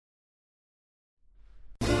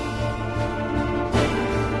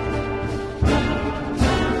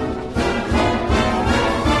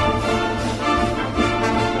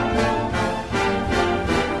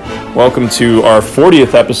Welcome to our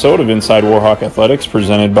 40th episode of Inside Warhawk Athletics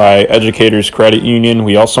presented by Educators Credit Union.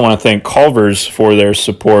 We also want to thank Culver's for their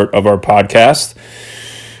support of our podcast.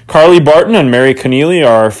 Karlee, Barton, and Conneely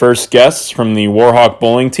are our first guests from the Warhawk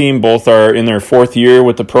bowling team. Both are in their fourth year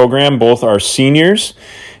with the program. Both are seniors,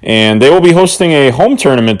 and they will be hosting a home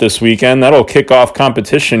tournament this weekend. That'll kick off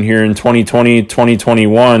competition here in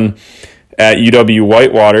 2020-2021 at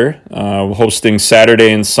UW-Whitewater, hosting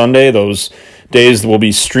Saturday and Sunday. Those days will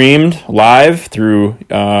be streamed live through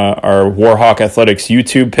our Warhawk Athletics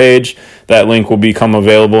YouTube page. That link will become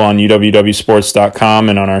available on uwwsports.com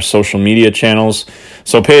and on our social media channels.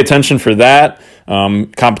 So pay attention for that.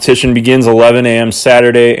 Competition begins 11 a.m.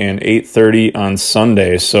 Saturday and 8:30 on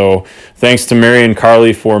Sunday. So thanks to Mary and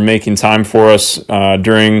Karlee for making time for us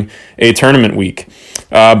during a tournament week.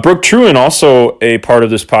 Brooke Trewyn, also a part of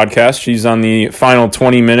this podcast. She's on the final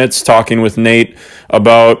 20 minutes talking with Nate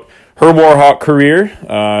about her Warhawk career.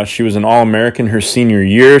 She was an All-American her senior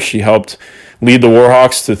year. She helped lead the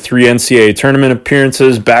Warhawks to 3 NCAA Tournament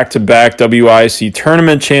appearances, back-to-back WIAC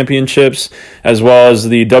Tournament championships, as well as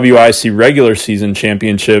the WIAC regular season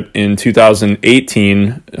championship in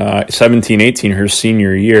 2018, 17-18, her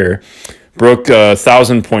senior year. Brooke,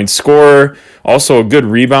 1,000-point scorer, also a good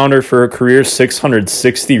rebounder for her career,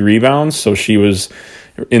 660 rebounds, so she was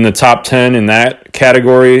in the top 10 in that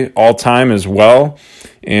category all-time as well.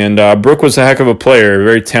 And Brooke was a heck of a player, a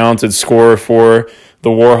very talented scorer for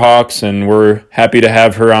the Warhawks, and we're happy to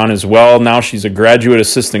have her on as well. Now she's a graduate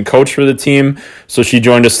assistant coach for the team, so she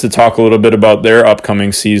joined us to talk a little bit about their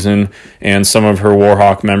upcoming season and some of her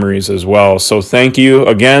Warhawk memories as well. So thank you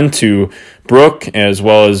again to Brooke as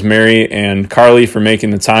well as Mary and Karlee for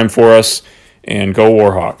making the time for us, and go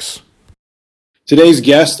Warhawks. Today's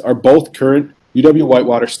guests are both current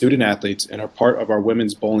UW-Whitewater student athletes and are part of our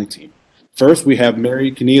women's bowling team. First, we have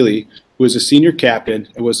Conneely, who is a senior captain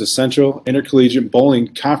and was a Central Intercollegiate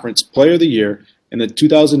Bowling Conference Player of the Year in the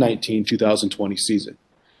 2019-2020 season.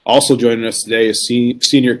 Also joining us today is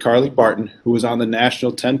senior Karlee Barton, who was on the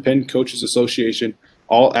National Tenpin Coaches Association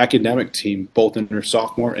All-Academic team, both in her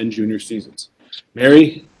sophomore and junior seasons.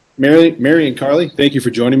 Mary and Karlee, thank you for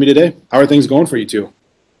joining me today. How are things going for you two?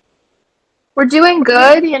 We're doing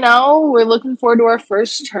good, We're looking forward to our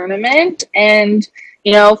first tournament and,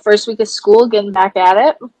 first week of school, getting back at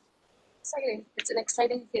it. Exciting. It's an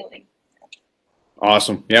exciting feeling.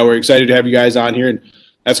 Awesome. Yeah, we're excited to have you guys on here, and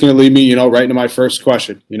that's going to lead me, right into my first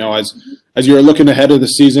question. As you're looking ahead of the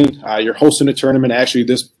season, you're hosting a tournament actually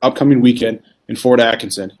this upcoming weekend in Fort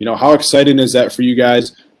Atkinson. How exciting is that for you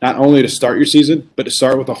guys, not only to start your season, but to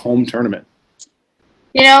start with a home tournament?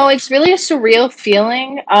 It's really a surreal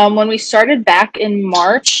feeling. When we started back in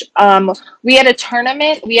March, we had a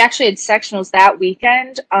tournament. We actually had sectionals that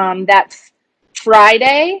weekend, that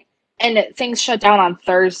Friday, and things shut down on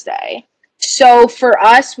Thursday. So for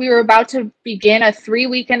us, we were about to begin a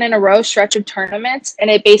 3-weekend-in-a-row stretch of tournaments, and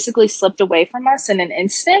it basically slipped away from us in an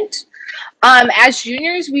instant. As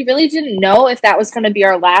juniors, we really didn't know if that was going to be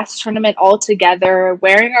our last tournament altogether,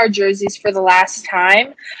 wearing our jerseys for the last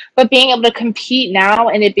time. But being able to compete now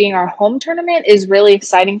and it being our home tournament is really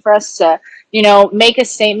exciting for us to, make a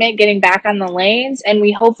statement, getting back on the lanes. And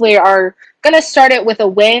we hopefully are going to start it with a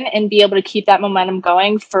win and be able to keep that momentum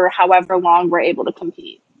going for however long we're able to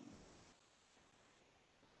compete.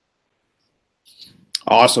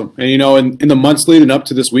 Awesome. And, in the months leading up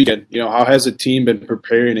to this weekend, how has the team been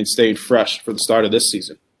preparing and staying fresh for the start of this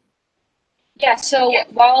season? Yeah, so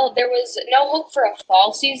while there was no hope for a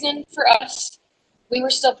fall season for us, we were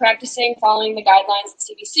still practicing, following the guidelines at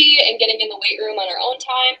CIBC and getting in the weight room on our own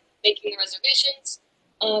time, making the reservations.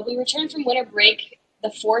 We returned from winter break the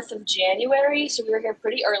 4th of January, so we were here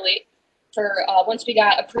pretty early for once we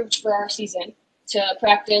got approved for our season to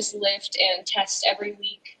practice, lift, and test every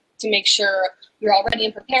week to make sure we're all ready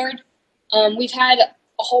and prepared. We've had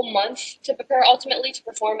a whole month to prepare ultimately to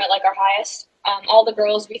perform at our highest. All the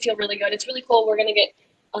girls, we feel really good. It's really cool. We're going to get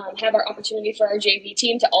have our opportunity for our JV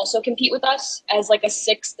team to also compete with us as a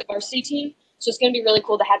 6th varsity team. So it's going to be really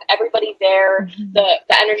cool to have everybody there. Mm-hmm. The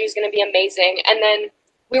energy is going to be amazing. And then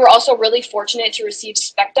we were also really fortunate to receive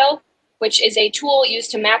Specto, which is a tool used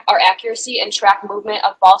to map our accuracy and track movement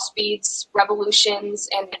of ball speeds, revolutions,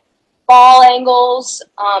 and ball angles.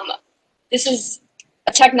 This is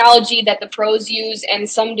a technology that the pros use, and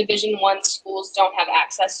some Division I schools don't have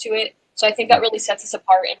access to it. So I think that really sets us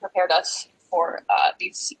apart and prepared us for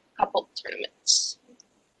these couple tournaments.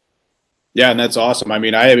 Yeah, and that's awesome. I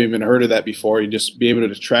haven't even heard of that before. You just be able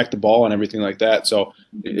to track the ball and everything like that. So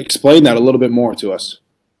explain that a little bit more to us.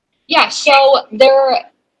 Yeah, so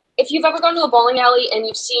if you've ever gone to a bowling alley and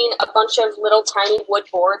you've seen a bunch of little tiny wood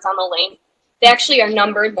boards on the lane, They actually are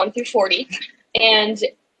numbered 1 through 40. And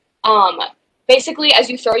basically, as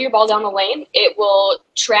you throw your ball down the lane, it will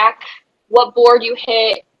track what board you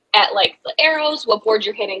hit at like the arrows, what board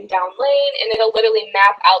you're hitting down lane, and it'll literally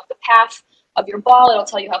map out the path of your ball. It'll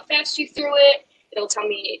tell you how fast you threw it. It'll tell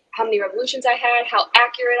me how many revolutions I had, how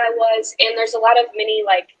accurate I was. And there's a lot of mini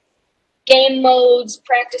like game modes,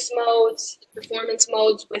 practice modes, performance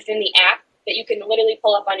modes within the app that you can literally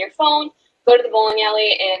pull up on your phone, go to the bowling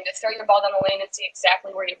alley, and throw your ball down the lane and see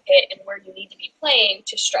exactly where you hit and where you need to be playing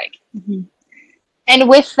to strike. Mm-hmm. And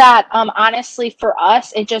with that, honestly, for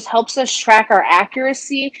us, it just helps us track our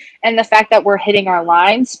accuracy and the fact that we're hitting our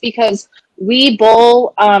lines, because we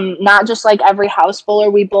bowl not just like every house bowler.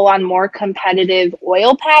 We bowl on more competitive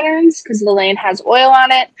oil patterns because the lane has oil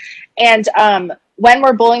on it. And when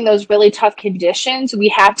we're bowling those really tough conditions, we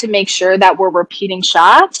have to make sure that we're repeating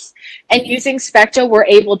shots. And using Specto, we're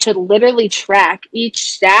able to literally track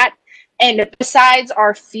each stat. And besides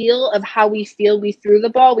our feel of how we feel we threw the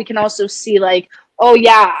ball, we can also see like, oh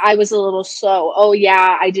yeah, I was a little slow. Oh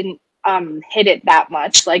yeah, I didn't hit it that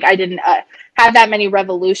much. Like I didn't have that many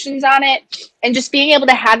revolutions on it. And just being able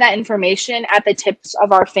to have that information at the tips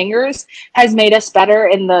of our fingers has made us better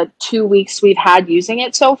in the 2 weeks we've had using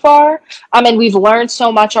it so far. And we've learned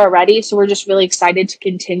so much already. So we're just really excited to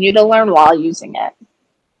continue to learn while using it.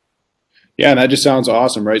 Yeah, and that just sounds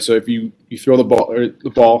awesome, right? So if you throw the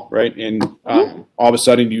ball, right, and all of a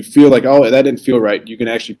sudden you feel like, oh, that didn't feel right, you can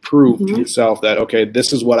actually prove to yourself that, okay,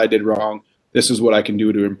 this is what I did wrong. This is what I can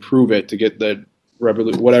do to improve it to get the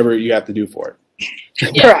whatever you have to do for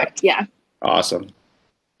it. Correct, yeah. Awesome.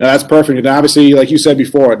 Now, that's perfect. And obviously, like you said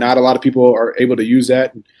before, not a lot of people are able to use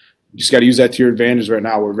that. You just got to use that to your advantage right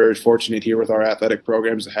now. We're very fortunate here with our athletic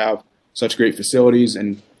programs to have such great facilities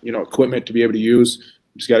and, equipment to be able to use.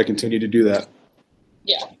 Just got to continue to do that.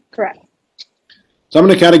 Yeah, correct. So I'm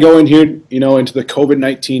going to kind of go in here, into the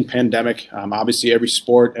COVID-19 pandemic. Obviously, every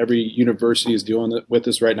sport, every university is dealing with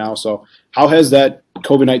this right now. So how has that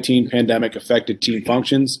COVID-19 pandemic affected team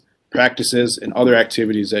functions, practices, and other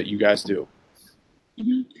activities that you guys do?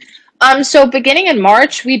 So beginning in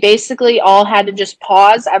March, we basically all had to just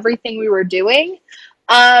pause everything we were doing.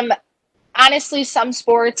 Honestly, some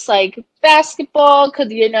sports like basketball could,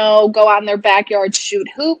 go out in their backyard, shoot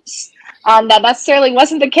hoops. That necessarily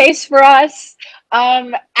wasn't the case for us.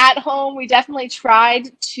 At home, we definitely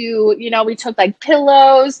tried to, we took like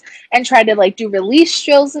pillows and tried to like do release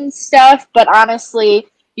drills and stuff. But honestly,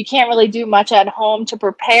 you can't really do much at home to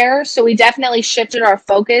prepare. So we definitely shifted our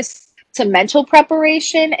focus to mental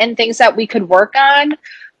preparation and things that we could work on.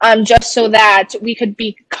 Just so that we could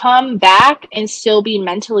come back and still be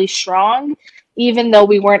mentally strong, even though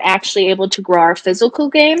we weren't actually able to grow our physical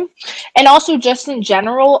game. And also just in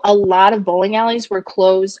general, a lot of bowling alleys were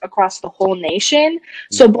closed across the whole nation.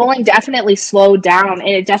 So bowling definitely slowed down, and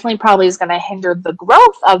it definitely probably is going to hinder the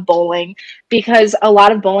growth of bowling because a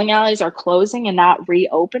lot of bowling alleys are closing and not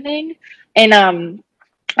reopening. And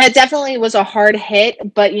it definitely was a hard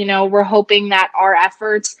hit, but, we're hoping that our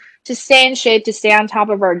efforts to stay in shape, to stay on top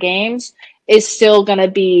of our games is still going to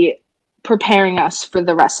be preparing us for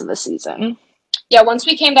the rest of the season. Yeah, once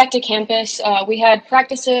we came back to campus, we had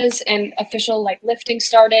practices and official lifting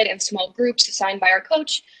started and small groups assigned by our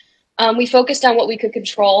coach. We focused on what we could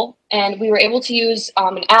control, and we were able to use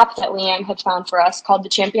an app that Leanne had found for us called The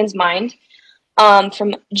Champion's Mind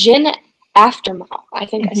from Jen Aftermath. I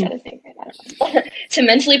think I said his name right. To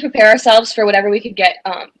mentally prepare ourselves for whatever we could get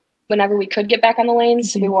whenever we could get back on the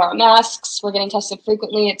lanes. So we wore our masks. We're getting tested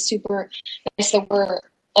frequently. It's super nice that we're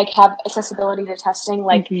have accessibility to testing.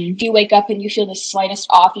 If you wake up and you feel the slightest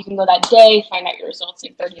off, you can go that day, find out your results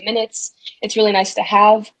in 30 minutes. It's really nice to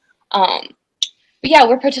have. But yeah,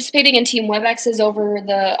 we're participating in Team WebExes over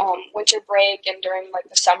the winter break and during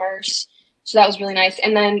the summers. So that was really nice.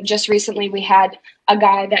 And then just recently we had a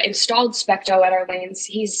guy that installed Specto at our lanes.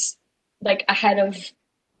 He's ahead of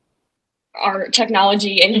our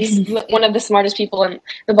technology, and he's one of the smartest people in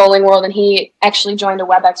the bowling world, and he actually joined a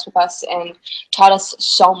WebEx with us and taught us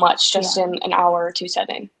so much just in an hour or two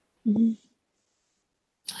setting.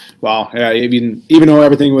 Wow. Yeah, even though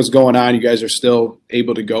everything was going on, you guys are still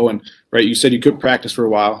able to go, and you said you could practice for a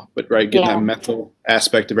while, but getting that mental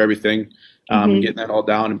aspect of everything, getting that all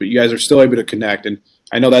down, but you guys are still able to connect. And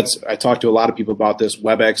I know I talked to a lot of people about this,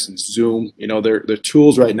 WebEx and Zoom. They're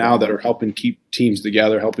tools right now that are helping keep teams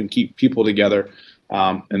together, helping keep people together,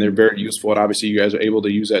 and they're very useful. And obviously, you guys are able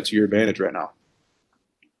to use that to your advantage right now.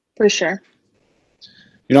 For sure.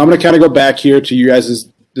 I'm going to kind of go back here to you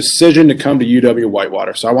guys' decision to come to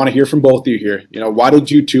UW-Whitewater. So I want to hear from both of you here. Why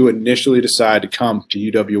did you two initially decide to come to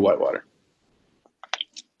UW-Whitewater?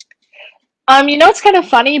 It's kind of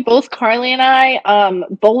funny. Both Karlee and I,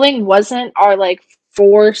 bowling wasn't our like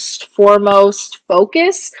foremost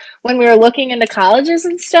focus when we were looking into colleges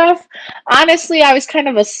and stuff. Honestly, I was kind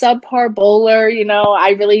of a subpar bowler.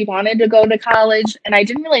 I really wanted to go to college, and I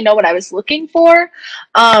didn't really know what I was looking for.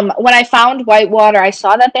 When I found Whitewater, I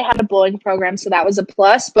saw that they had a bowling program, so that was a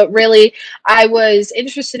plus. But really, I was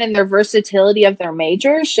interested in their versatility of their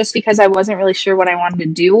majors, just because I wasn't really sure what I wanted to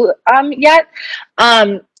do yet.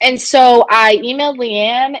 And so I emailed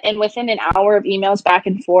Leanne, and within an hour of emails back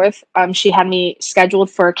and forth, she had me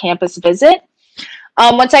scheduled for a campus visit.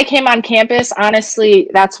 Once I came on campus, honestly,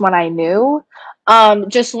 that's when I knew.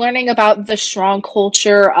 Just learning about the strong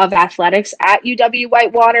culture of athletics at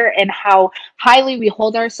UW-Whitewater and how highly we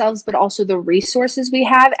hold ourselves, but also the resources we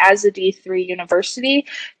have as a D3 university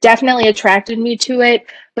definitely attracted me to it.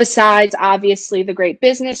 Besides, obviously, the great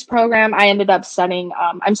business program, I ended up studying,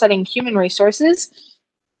 I'm studying human resources.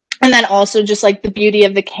 And then also just like the beauty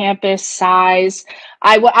of the campus size.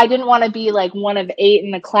 I didn't want to be like one of 8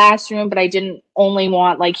 in the classroom, but I didn't only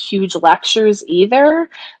want like huge lectures either.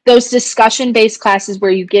 Those discussion-based classes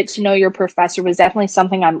where you get to know your professor was definitely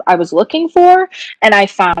something I was looking for, and I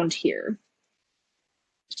found here.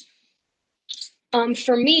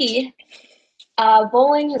 For me,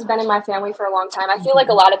 bowling has been in my family for a long time. I feel like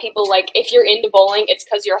a lot of people, like, if you're into bowling, it's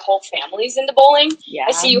because your whole family's into bowling. Yeah.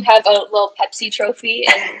 I see you have a little Pepsi trophy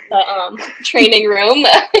in the training room.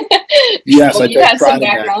 Yes, well, I you have some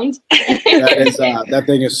background. That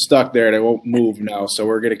thing is stuck there and it won't move now, so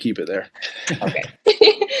we're gonna keep it there. Okay.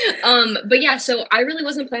 But yeah, so I really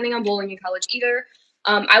wasn't planning on bowling in college either.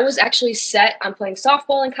 I was actually set on playing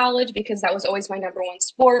softball in college because that was always my number one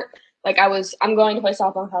sport. Like I'm going to play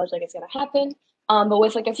softball in college, like it's gonna happen. But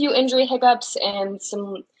with like a few injury hiccups and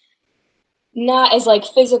some not as like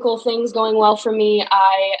physical things going well for me,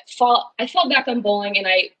 I fell back on bowling, and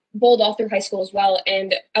I bowled all through high school as well.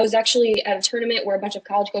 And I was actually at a tournament where a bunch of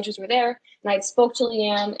college coaches were there, and I spoke to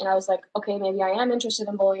Leanne, and I was like, okay, maybe I am interested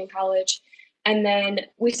in bowling in college. And then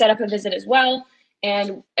we set up a visit as well.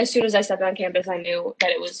 And as soon as I stepped on campus, I knew that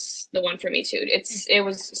it was the one for me too. It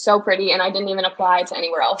was so pretty, and I didn't even apply to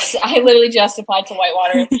anywhere else. I literally just applied to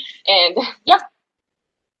Whitewater, and yeah.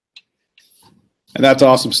 And that's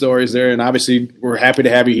awesome stories there. And obviously, we're happy to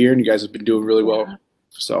have you here, and you guys have been doing really well.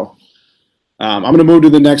 So I'm going to move to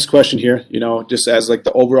the next question here, just as like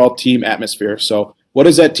the overall team atmosphere. So what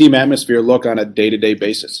does that team atmosphere look on a day-to-day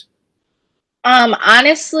basis?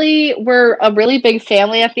 Honestly, we're a really big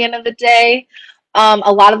family at the end of the day.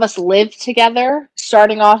 A lot of us live together.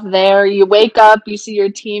 Starting off there, you wake up, you see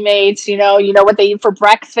your teammates, you know what they eat for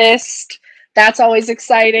breakfast. That's always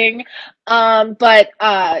exciting. But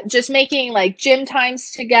just making like gym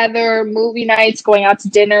times together, movie nights, going out to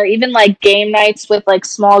dinner, even like game nights with like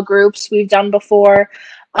small groups we've done before.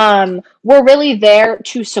 We're really there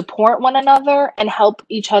to support one another and help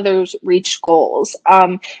each other's reach goals.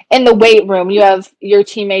 In the weight room, you have your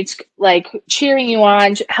teammates like cheering you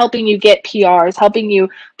on, helping you get PRs, helping you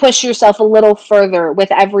push yourself a little further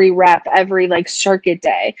with every rep, every like circuit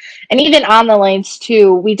day. And even on the lanes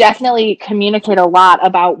too, we definitely communicate a lot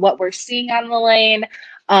about what we're seeing on the lane,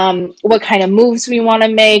 what kind of moves we want to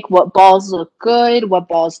make, what balls look good, what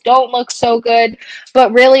balls don't look so good.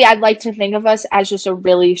 But really, I'd like to think of us as just a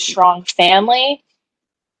really strong family.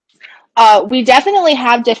 We definitely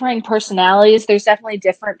have differing personalities. There's definitely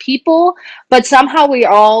different people, but somehow we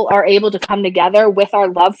all are able to come together with our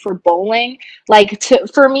love for bowling.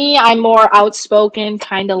 For me, I'm more outspoken,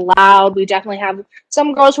 kind of loud. We definitely have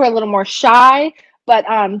some girls who are a little more shy, but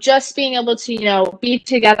just being able to, be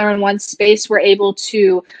together in one space,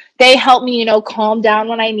 they help me, calm down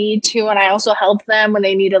when I need to. And I also help them when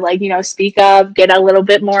they need to speak up, get a little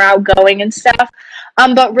bit more outgoing and stuff.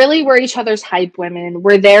 But really, we're each other's hype women.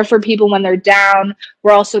 We're there for people when they're down.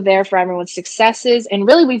 We're also there for everyone's successes. And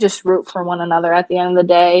really, we just root for one another at the end of the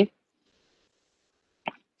day.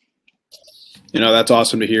 That's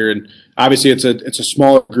awesome to hear. And obviously it's a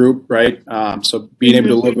smaller group, right? So being able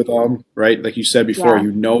to live with them, right? Like you said before,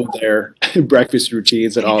 their breakfast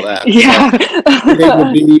routines and all that. Yeah. So being able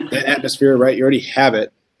to be that atmosphere, right? You already have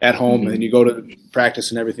it at home, and then you go to practice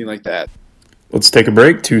and everything like that. Let's take a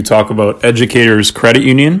break to talk about Educators Credit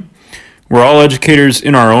Union. We're all educators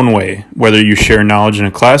in our own way. Whether you share knowledge in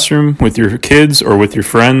a classroom with your kids or with your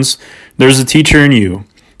friends, there's a teacher in you.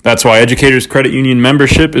 That's why Educators Credit Union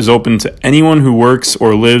membership is open to anyone who works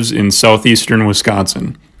or lives in southeastern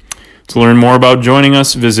Wisconsin. To learn more about joining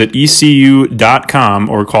us, visit ecu.com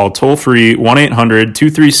or call toll-free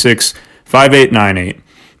 1-800-236-5898.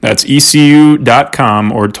 That's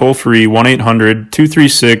ecu.com or toll-free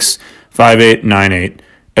 1-800-236-5898.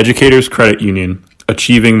 Educators Credit Union,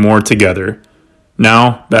 achieving more together.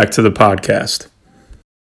 Now, back to the podcast.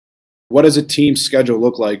 What does a team schedule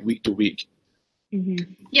look like week to week?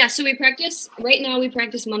 Yeah, so right now we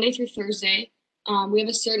practice Monday through Thursday. We have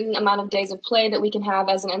a certain amount of days of play that we can have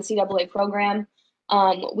as an NCAA program.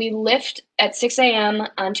 We lift at 6 a.m.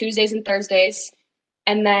 on Tuesdays and Thursdays.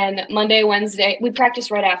 And then Monday, Wednesday, we practice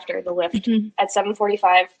right after the lift at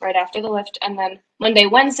 7:45, right after the lift. And then Monday,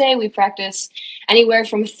 Wednesday, we practice anywhere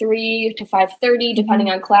from 3 to 5:30, depending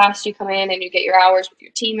on class. You come in and you get your hours with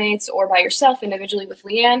your teammates or by yourself individually with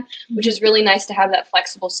Leanne, which is really nice to have that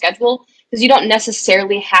flexible schedule because you don't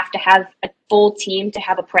necessarily have to have a full team to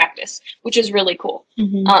have a practice, which is really cool.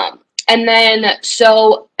 And then,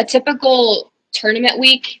 so a typical tournament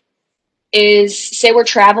week is, say we're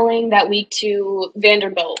traveling that week to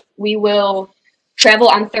Vanderbilt. We will travel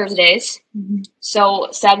on Thursdays. So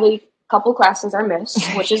sadly, a couple classes are missed,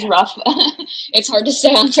 which is rough. It's hard to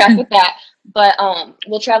stay on track with that. But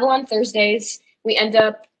we'll travel on Thursdays. We end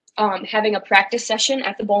up having a practice session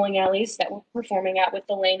at the bowling alleys that we're performing at with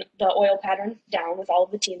the oil pattern down with all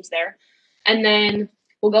of the teams there. And then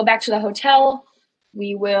we'll go back to the hotel.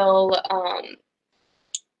 We will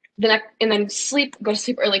and then go to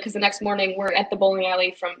sleep early because the next morning we're at the bowling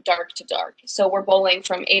alley from dark to dark. So we're bowling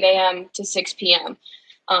from 8 a.m. to 6 p.m.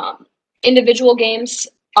 Individual games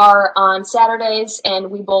are on Saturdays,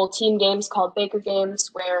 and we bowl team games called Baker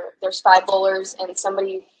games where there's 5 bowlers and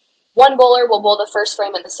one bowler will bowl the first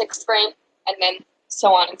frame and the 6th frame, and then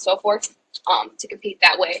so on and so forth to compete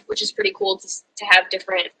that way, which is pretty cool to have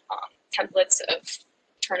different templates of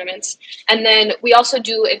tournaments. And then we also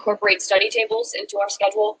do incorporate study tables into our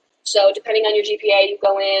schedule. So depending on your GPA, you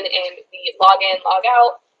go in and we log in, log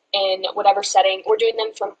out in whatever setting. We're doing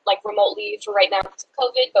them from like remotely for right now because of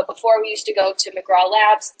COVID, but before we used to go to McGraw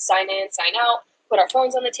Labs, sign in, sign out, put our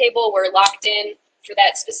phones on the table. We're locked in for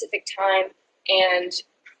that specific time, and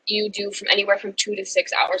you do from anywhere from 2 to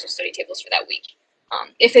 6 hours of study tables for that week.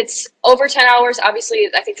 If it's over 10 hours, obviously,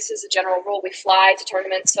 I think this is a general rule, we fly to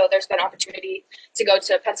tournaments. So there's been opportunity to go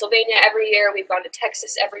to Pennsylvania every year. We've gone to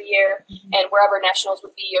Texas every year. And wherever nationals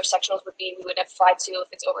would be or sectionals would be, we would have to fly to if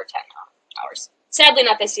it's over 10 hours. Sadly,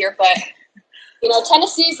 not this year, but,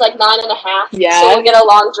 Tennessee's like 9.5. Yeah. So we'll get a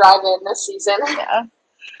long drive in this season. Yeah.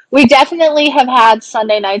 We definitely have had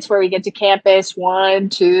Sunday nights where we get to campus 1,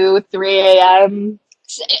 2, 3 a.m.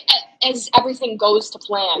 As everything goes to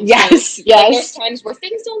plan. Yes. Like there's times where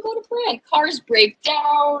things don't go to plan. Cars break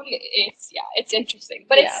down. It's interesting.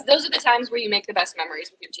 But those are the times where you make the best memories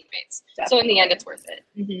with your teammates. Definitely. So in the end, it's worth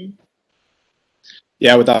it.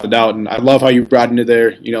 Yeah, without a doubt. And I love how you brought into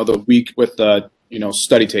there, the week with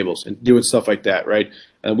study tables and doing stuff like that, right?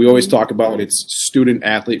 And we always talk about it's student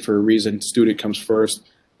athlete for a reason. Student comes first.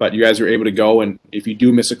 But you guys are able to go, and if you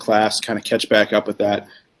do miss a class, kind of catch back up with that.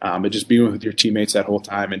 But just being with your teammates that whole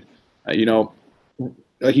time. And,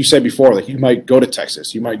 like you said before, like you might go to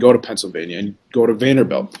Texas, you might go to Pennsylvania and go to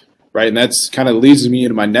Vanderbilt, right? And that's kind of leads me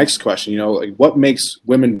into my next question, like what makes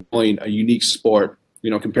women bowling a unique sport,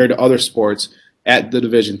 compared to other sports at the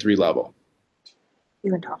Division III level?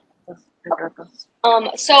 You can talk about this.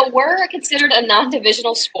 So we're considered a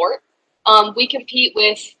non-divisional sport. We compete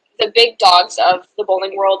with the big dogs of the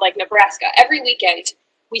bowling world, like Nebraska. Every weekend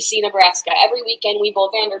we see Nebraska. Every weekend we bowl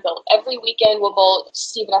Vanderbilt. Every weekend we'll bowl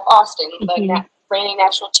Stephen F. Austin, the reigning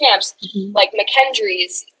national champs, like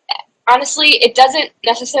McKendree's. Honestly, it doesn't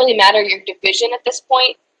necessarily matter your division at this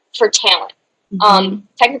point for talent.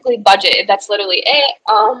 Technically budget, that's literally it,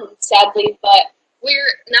 sadly, but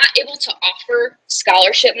we're not able to offer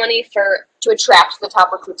scholarship money to attract the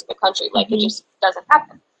top recruits in the country. Like it just doesn't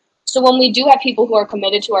happen. So when we do have people who are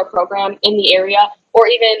committed to our program in the area, or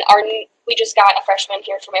even we just got a freshman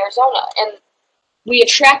here from Arizona, and we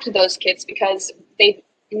attract those kids because they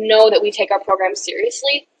know that we take our program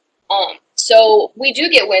seriously. So we do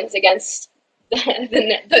get wins against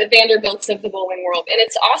the Vanderbilts of the bowling world, and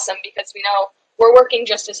it's awesome because we know we're working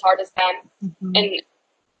just as hard as them, and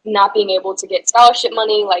not being able to get scholarship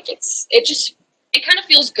money, like it kind of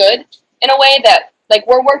feels good in a way that like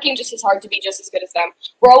we're working just as hard to be just as good as them.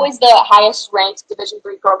 We're always the highest ranked Division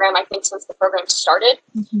III program, I think, since the program started,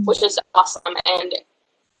 which is awesome. And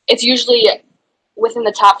it's usually within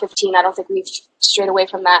the top 15. I don't think we've strayed away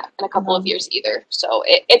from that in a couple of years either. So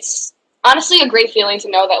it's honestly a great feeling to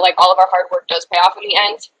know that like all of our hard work does pay off in the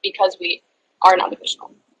end because we are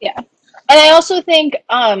non-divisional. Yeah. And I also think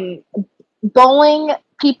bowling,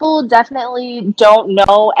 people definitely don't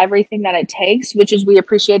know everything that it takes, which is we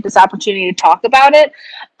appreciate this opportunity to talk about it.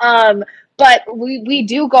 But we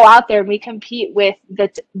do go out there and we compete with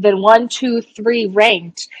the 1, 2, 3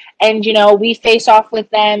 ranked, and we face off with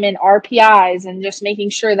them in RPIs and just making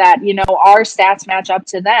sure that our stats match up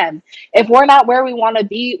to them. If we're not where we want to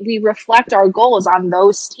be, we reflect our goals on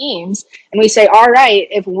those teams and we say, all right,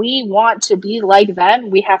 if we want to be like them,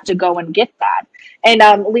 we have to go and get that. And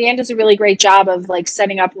Leanne does a really great job of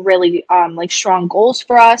setting up really strong goals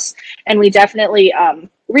for us, and we definitely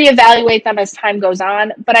reevaluate them as time goes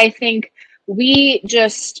on. But I think we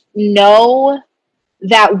just know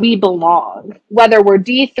that we belong. Whether we're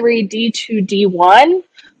D3, D2, D1,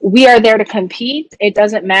 we are there to compete. It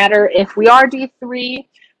doesn't matter if we are D3,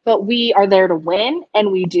 but we are there to win,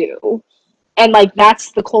 and we do. And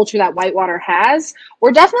that's the culture that Whitewater has.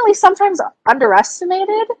 We're definitely sometimes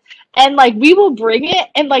underestimated, and we will bring it,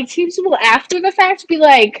 and teams will after the fact be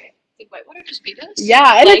like, did Whitewater just beat us?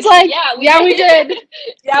 Yeah, and it's we did.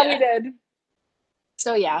 Yeah, we did.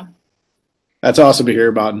 So yeah. That's awesome to hear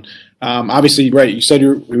about. And, obviously, right, you said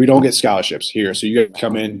we don't get scholarships here, so you got to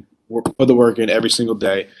come in, put the work in every single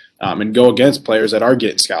day, and go against players that are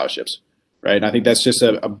getting scholarships, right? And I think that's just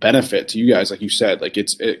a benefit to you guys, like you said.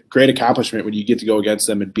 It's a great accomplishment when you get to go against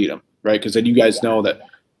them and beat them, right? Because then you guys know that,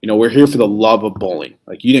 we're here for the love of bowling.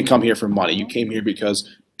 You didn't come here for money. You came here because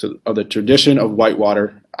of the tradition of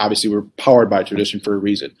Whitewater. Obviously, we're powered by tradition for a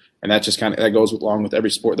reason, and that just that goes along with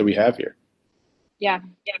every sport that we have here. Yeah.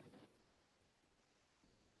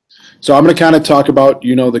 So I'm going to kind of talk about,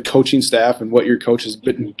 the coaching staff and what your coach has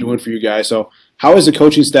been doing for you guys. So how has the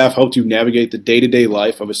coaching staff helped you navigate the day-to-day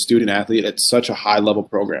life of a student athlete at such a high-level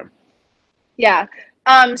program? Yeah.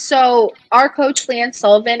 So our coach, Leanne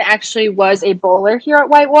Sullivan, actually was a bowler here at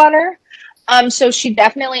Whitewater. So she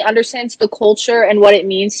definitely understands the culture and what it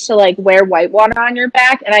means to wear Whitewater on your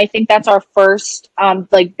back. And I think that's our first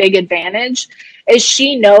big advantage is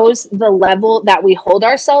she knows the level that we hold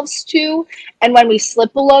ourselves to. And when we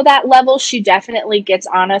slip below that level, she definitely gets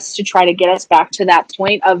on us to try to get us back to that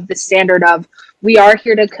point of the standard of we are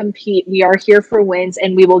here to compete, we are here for wins,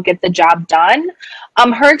 and we will get the job done.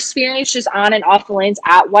 Her experience just on and off the lanes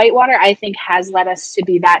at Whitewater, I think, has led us to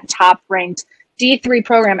be that top-ranked D3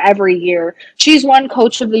 program every year. She's won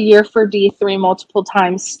Coach of the Year for D3 multiple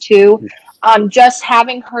times too. Just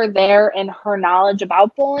having her there and her knowledge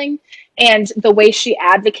about bowling and the way she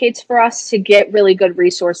advocates for us to get really good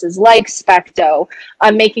resources like Specto,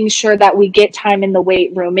 making sure that we get time in the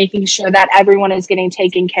weight room, making sure that everyone is getting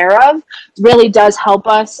taken care of, really does help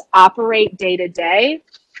us operate day to day.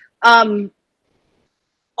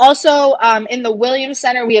 Also, in the Williams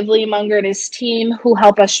Center, we have Lee Munger and his team who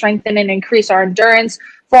help us strengthen and increase our endurance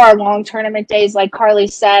for our long tournament days. Like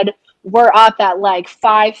Karlee said, we're up at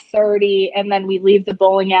 5:30, and then we leave the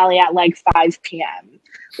bowling alley at 5 p.m.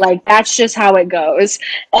 That's just how it goes.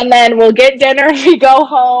 And then we'll get dinner, we go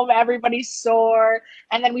home, everybody's sore,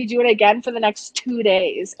 and then we do it again for the next 2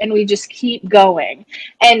 days, and we just keep going.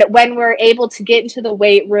 And when we're able to get into the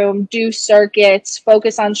weight room, do circuits,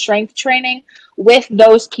 focus on strength training with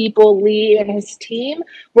those people, Lee and his team,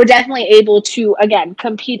 we're definitely able to, again,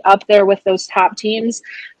 compete up there with those top teams.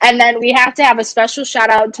 And then we have to have a special shout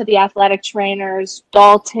out to the athletic trainers,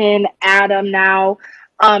 Dalton, Adam now.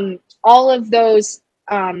 All of those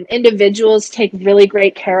individuals take really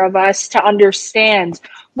great care of us to understand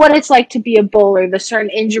what it's like to be a bowler, the certain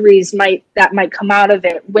injuries that might come out of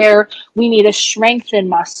it, where we need to strengthen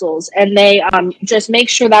muscles. And they just make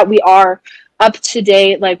sure that we are up to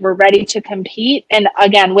date, we're ready to compete. And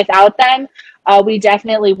again, without them, we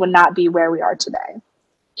definitely would not be where we are today.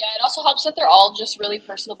 Yeah, it also helps that they're all just really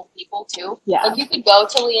personable people, too. Yeah. You could go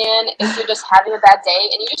to Leanne if you're just having a bad day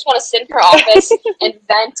and you just want to sit in her office and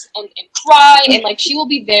vent and cry, and, she will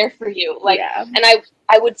be there for you. And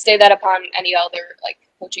I would say that upon any other,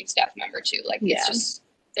 coaching staff member, too. It's just,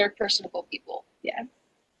 they're personable people. Yeah.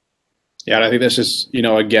 Yeah, and I think that's just,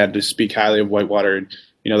 again, to speak highly of Whitewater and,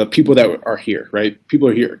 the people that are here, right? People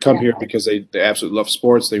are here, come here because they absolutely love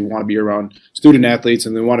sports. They want to be around student athletes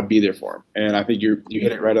and they want to be there for them. And I think you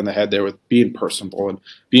hit it right on the head there with being personable and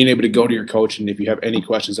being able to go to your coach. And if you have any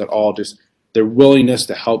questions at all, just their willingness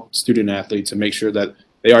to help student athletes and make sure that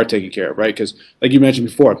they are taken care of, right? Because like you mentioned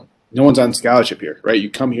before, no one's on scholarship here, right?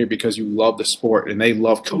 You come here because you love the sport and they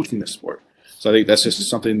love coaching the sport. So I think that's just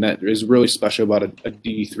something that is really special about a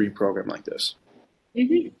D3 program like this.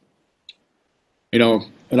 Mm-hmm.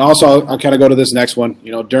 And also I'll kind of go to this next one.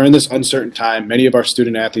 During this uncertain time, many of our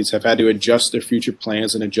student athletes have had to adjust their future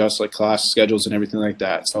plans and adjust class schedules and everything like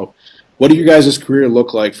that. So what do you guys' career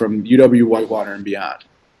look like from UW-Whitewater and beyond?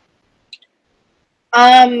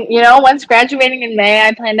 Once graduating in May,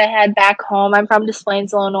 I plan to head back home. I'm from Des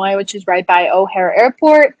Plaines, Illinois, which is right by O'Hare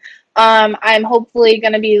Airport. I'm hopefully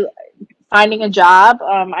going to be finding a job.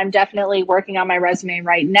 I'm definitely working on my resume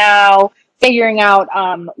right now, figuring out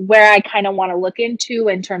where I kind of want to look into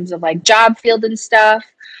in terms of like job field and stuff.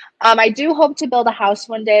 I do hope to build a house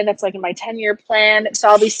one day. That's like in my 10-year plan. So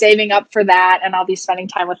I'll be saving up for that, and I'll be spending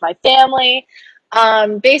time with my family.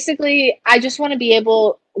 Basically, I just want to be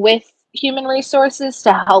able, with human resources,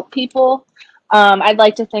 to help people. I'd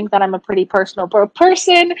like to think that I'm a pretty personable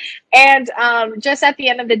person. And just at the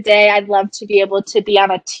end of the day, I'd love to be able to be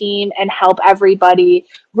on a team and help everybody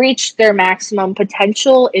reach their maximum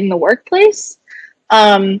potential in the workplace.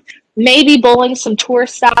 Maybe bowling some tour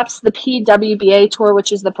stops. The PWBA Tour,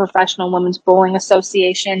 which is the Professional Women's Bowling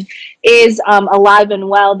Association, is alive and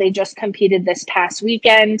well. They just competed this past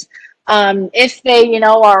weekend. If they,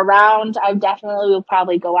 are around, I definitely will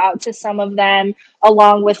probably go out to some of them,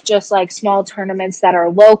 along with just like small tournaments that are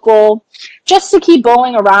local, just to keep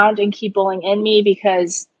bowling around and keep bowling in me,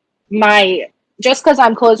 because just because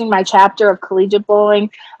I'm closing my chapter of collegiate bowling,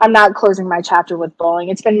 I'm not closing my chapter with bowling.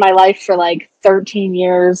 It's been my life for like 13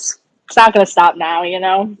 years. It's not going to stop now,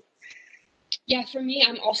 Yeah, for me,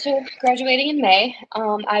 I'm also graduating in May.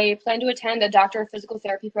 I plan to attend a Doctor of Physical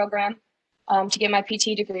Therapy program to get my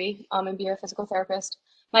PT degree and be a physical therapist.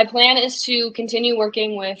 My plan is to continue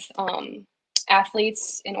working with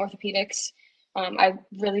athletes in orthopedics. I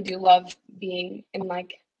really do love being in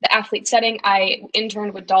like the athlete setting. I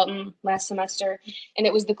interned with Dalton last semester, and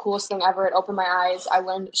it was the coolest thing ever. It opened my eyes. I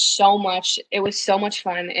learned so much. It was so much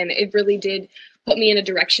fun, and it really did put me in a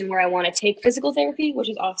direction where I want to take physical therapy, which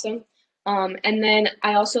is awesome. And then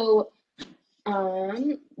I also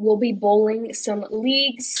will be bowling some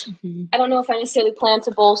leagues. Mm-hmm. I don't know if I necessarily plan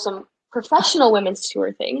to bowl some professional women's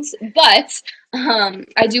tour things, but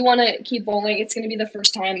I do want to keep bowling. It's going to be the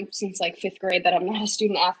first time since like 5th grade that I'm not a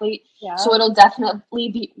student athlete. Yeah. So it'll definitely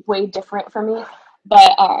be way different for me.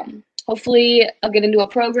 But hopefully I'll get into a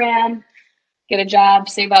program, get a job,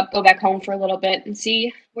 save up, go back home for a little bit, and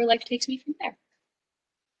see where life takes me from there.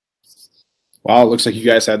 Wow, it looks like you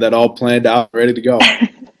guys had that all planned out, ready to go.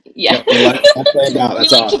 Yeah. All planned out.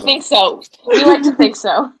 That's awesome. To think so. We like to think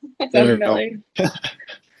so. Definitely.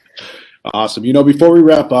 Awesome. Before we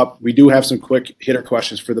wrap up, we do have some quick hitter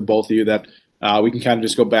questions for the both of you that we can kind of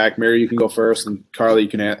just go back. Mary, you can go first, and Karlee, you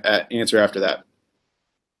can answer after that.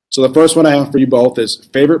 So the first one I have for you both is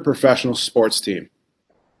favorite professional sports team.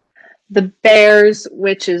 The Bears,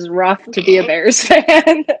 which is rough to be a Bears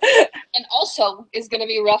fan. And also is going to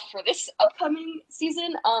be rough for this upcoming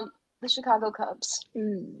season, the Chicago Cubs.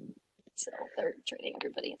 So they're trading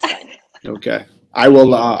everybody. It's fine. Okay.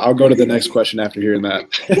 I'll go to the next question after hearing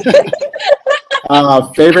that.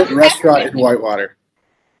 Favorite restaurant in Whitewater?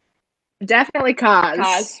 Definitely Cause.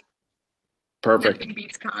 Cause. Perfect. Nothing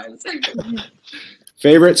beats Cause.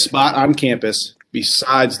 Favorite spot on campus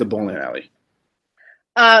besides the bowling alley?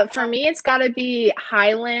 For me, it's got to be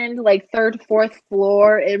Highland, like 3rd, 4th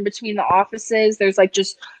floor in between the offices. There's like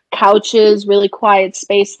just couches, really quiet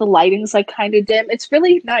space. The lighting's like kind of dim. It's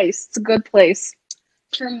really nice. It's a good place.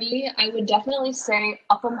 For me, I would definitely say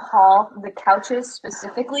Upham Hall, the couches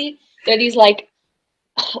specifically. They're these like,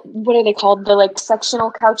 what are they called? They're like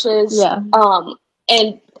sectional couches. Yeah.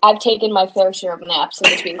 And I've taken my fair share of naps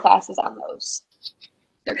in between classes on those.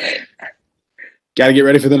 They're great. Got to get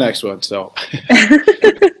ready for the next one. So,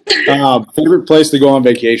 favorite place to go on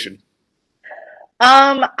vacation?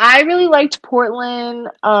 I really liked Portland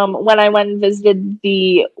when I went and visited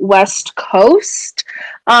the West Coast.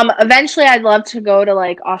 Eventually, I'd love to go to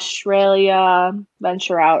like Australia,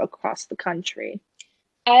 venture out across the country.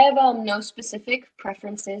 I have no specific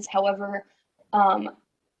preferences. However,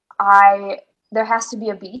 there has to be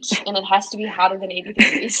a beach, and it has to be hotter than 80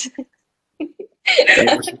 degrees.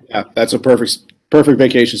 Yeah, that's a perfect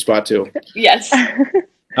vacation spot too. Yes.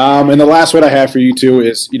 And the last one I have for you two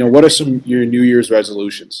is, what are some your New Year's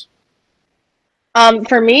resolutions?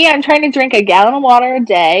 For me, I'm trying to drink a gallon of water a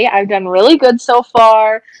day. I've done really good so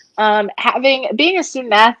far. Being a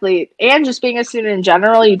student athlete and just being a student in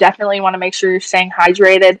general, you definitely want to make sure you're staying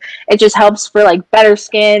hydrated. It just helps for like better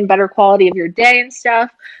skin, better quality of your day and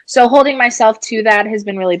stuff. So holding myself to that has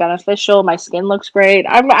been really beneficial. My skin looks great.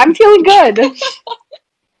 I'm feeling good.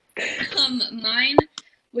 Mine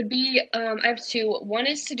would be I have two. One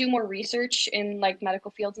is to do more research in like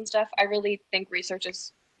medical fields and stuff. I really think research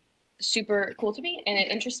is super cool to me and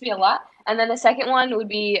it interests me a lot. And then the second one would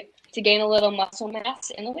be to gain a little muscle mass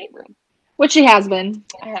in the weight room. Which he has been.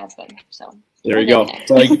 I have been. So there you go.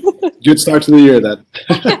 It's like good start to the year then.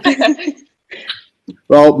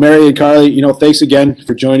 Well, Mary and Karlee, thanks again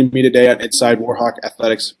for joining me today on Inside Warhawk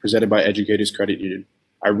Athletics presented by Educators Credit Union.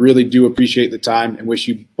 I really do appreciate the time and wish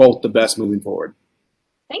you both the best moving forward.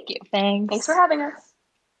 Thank you. Thanks. Thanks for having us.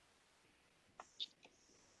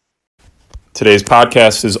 Today's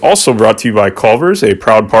podcast is also brought to you by Culver's, a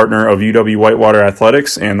proud partner of UW-Whitewater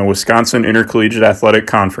Athletics and the Wisconsin Intercollegiate Athletic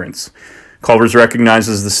Conference. Culver's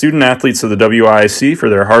recognizes the student athletes of the WIAC for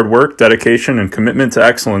their hard work, dedication, and commitment to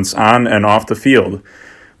excellence on and off the field.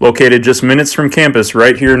 Located just minutes from campus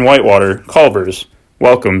right here in Whitewater, Culver's.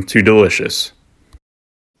 Welcome to Delicious.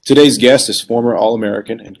 Today's guest is former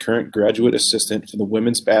All-American and current graduate assistant for the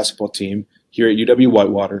women's basketball team here at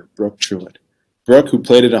UW-Whitewater, Brooke Trewyn. Brooke, who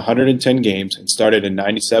played in 110 games and started in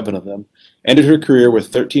 97 of them, ended her career with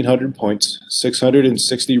 1,300 points,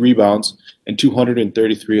 660 rebounds, and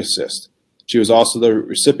 233 assists. She was also the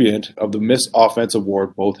recipient of the Miss Offense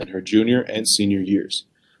Award both in her junior and senior years.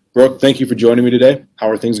 Brooke, thank you for joining me today. How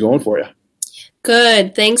are things going for you?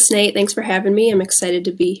 Good. Thanks, Nate. Thanks for having me. I'm excited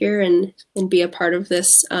to be here and be a part of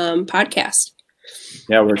this podcast.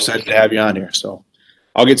 Yeah, we're excited to have you on here. So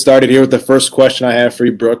I'll get started here with the first question I have for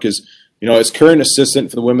you, Brooke, is, as current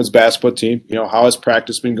assistant for the women's basketball team, how has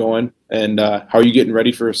practice been going, and how are you getting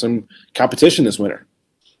ready for some competition this winter?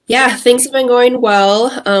 Yeah, things have been going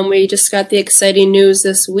well. We just got the exciting news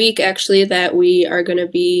this week, actually, that we are going to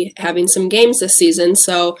be having some games this season.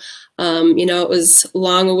 So, it was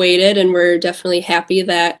long awaited, and we're definitely happy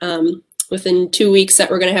that within 2 weeks that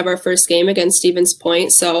we're going to have our first game against Stevens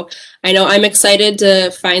Point. So I know I'm excited to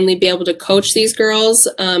finally be able to coach these girls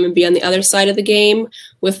and be on the other side of the game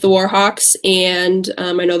with the Warhawks. And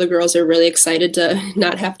I know the girls are really excited to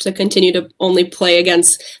not have to continue to only play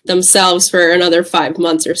against themselves for another 5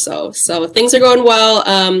 months or so. So things are going well.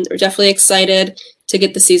 We're definitely excited to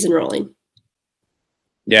get the season rolling.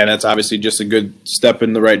 Yeah, and that's obviously just a good step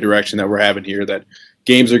in the right direction that we're having here, that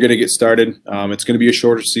games are going to get started. It's going to be a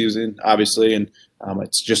shorter season, obviously, and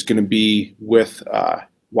it's just going to be with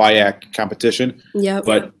WIAC competition. Yep.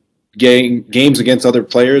 But games against other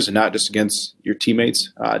players and not just against your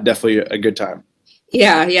teammates, definitely a good time.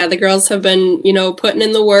 Yeah, the girls have been, putting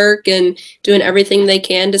in the work and doing everything they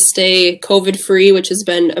can to stay COVID-free, which has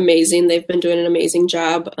been amazing. They've been doing an amazing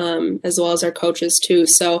job, as well as our coaches, too.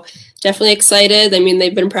 So definitely excited. I mean,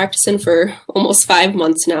 they've been practicing for almost 5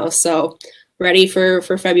 months now, so ready for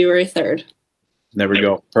February 3rd. There we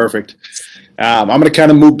go. Perfect. I'm going to kind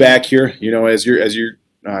of move back here, as your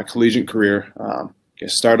collegiate career.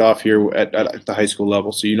 Start off here at the high school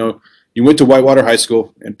level. So, you went to Whitewater High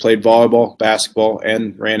School and played volleyball, basketball,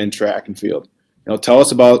 and ran in track and field. Tell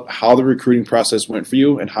us about how the recruiting process went for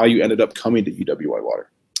you and how you ended up coming to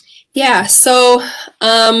UW-Whitewater. Yeah, so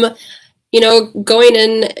going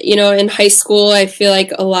in high school, I feel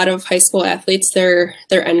like a lot of high school athletes, their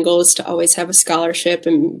end goal is to always have a scholarship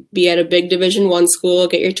and be at a big Division I school,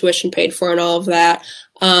 get your tuition paid for and all of that.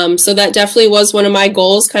 So that definitely was one of my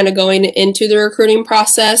goals kind of going into the recruiting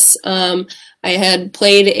process. I had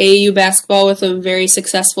played AAU basketball with a very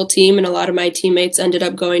successful team, and a lot of my teammates ended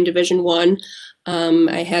up going Division I.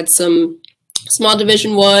 I had some small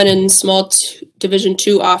Division I and small Division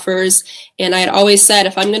II offers, and I had always said,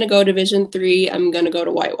 if I'm going to go Division III, I'm going to go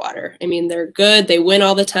to Whitewater. I mean, they're good. They win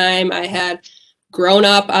all the time. I had grown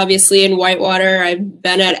up, obviously, in Whitewater. I've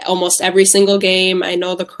been at almost every single game. I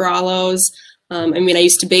know the Karlees. I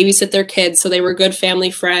used to babysit their kids, so they were good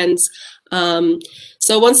family friends.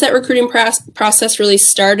 So once that recruiting process really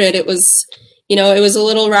started, it was a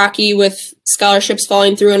little rocky with scholarships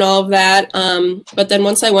falling through and all of that. But then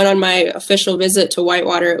once I went on my official visit to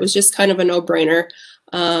Whitewater, it was just kind of a no-brainer.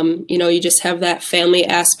 You just have that family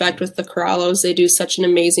aspect with the Karlees. They do such an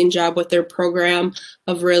amazing job with their program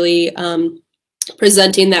of really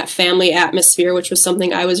presenting that family atmosphere, which was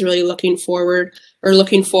something I was really looking for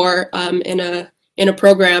in a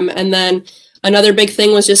program. And then another big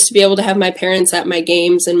thing was just to be able to have my parents at my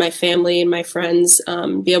games and my family and my friends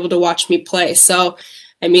be able to watch me play. So,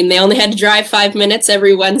 they only had to drive 5 minutes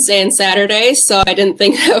every Wednesday and Saturday, so I didn't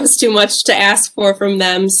think that was too much to ask for from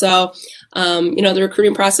them. So, the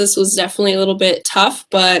recruiting process was definitely a little bit tough,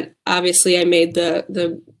 but obviously I made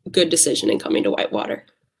the good decision in coming to Whitewater.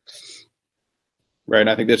 Right, and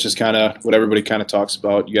I think that's just kind of what everybody kind of talks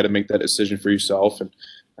about. You got to make that decision for yourself,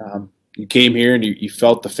 and you came here and you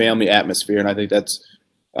felt the family atmosphere, and I think that's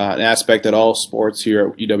an aspect that all sports here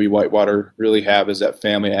at UW-Whitewater really have, is that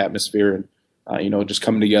family atmosphere and just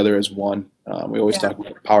coming together as one. We always talk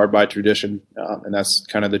about powered by tradition, and that's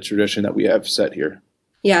kind of the tradition that we have set here.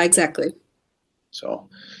 Yeah, exactly. So,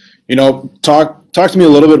 talk to me a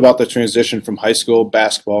little bit about the transition from high school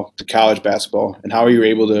basketball to college basketball, and how are you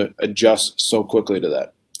able to adjust so quickly to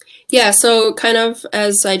that? Yeah, so kind of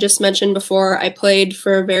as I just mentioned before, I played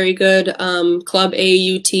for a very good club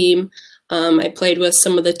AAU team. I played with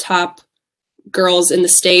some of the top girls in the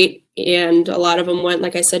state, and a lot of them went,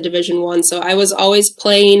 like I said, Division I. So I was always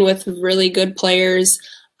playing with really good players.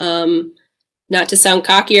 not to sound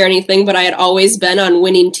cocky or anything, but I had always been on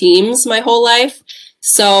winning teams my whole life.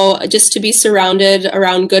 So just to be surrounded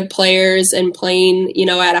around good players and playing,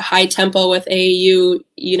 at a high tempo with AAU,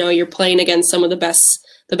 you're playing against some of the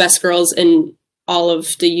best girls in all of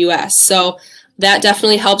the U.S. So that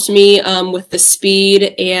definitely helped me with the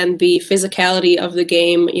speed and the physicality of the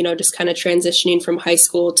game. Just kind of transitioning from high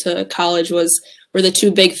school to college were the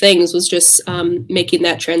two big things, was just making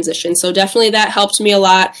that transition. So definitely that helped me a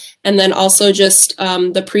lot. And then also just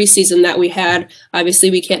the preseason that we had. Obviously,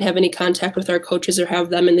 we can't have any contact with our coaches or have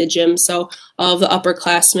them in the gym. So all of the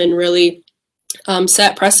upperclassmen really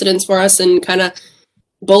set precedents for us and kind of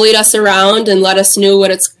bullied us around and let us know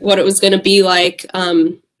what it was going to be like,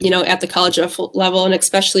 at the college level, and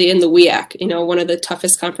especially in the WIAC, one of the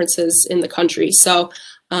toughest conferences in the country. So,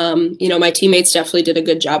 my teammates definitely did a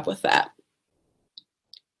good job with that.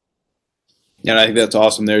 Yeah, and I think that's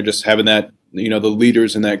awesome there, just having that, the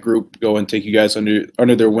leaders in that group go and take you guys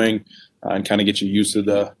under their wing and kind of get you used to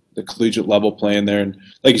the collegiate level playing there. And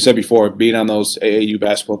like you said before, being on those AAU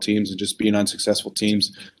basketball teams and just being on successful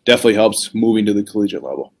teams definitely helps moving to the collegiate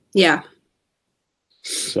level. Yeah.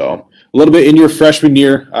 So a little bit in your freshman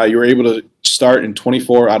year, you were able to start in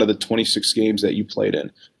 24 out of the 26 games that you played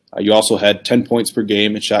in. You also had 10 points per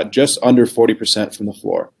game and shot just under 40% from the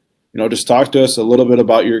floor. Just talk to us a little bit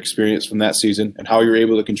about your experience from that season and how you were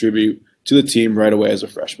able to contribute to the team right away as a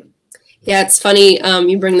freshman. Yeah, it's funny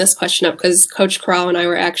you bring this question up because Coach Karlee and I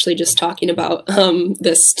were actually just talking about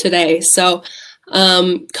this today. So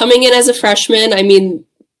coming in as a freshman,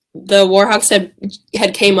 the Warhawks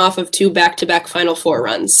had came off of 2 back-to-back Final Four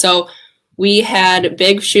runs. So we had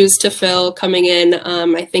big shoes to fill coming in.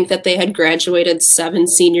 I think that they had graduated 7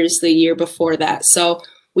 seniors the year before that. So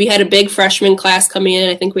we had a big freshman class coming in.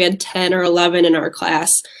 I think we had 10 or 11 in our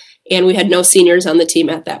class, and we had no seniors on the team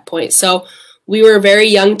at that point. So we were a very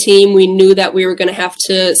young team. We knew that we were going to have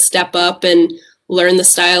to step up and learn the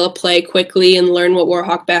style of play quickly and learn what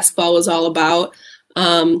Warhawk basketball was all about.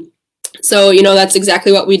 So, that's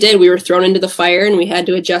exactly what we did. We were thrown into the fire and we had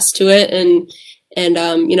to adjust to it and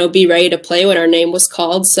be ready to play when our name was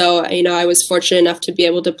called. So, I was fortunate enough to be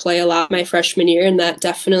able to play a lot my freshman year, and that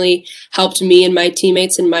definitely helped me and my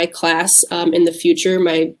teammates in my class in the future,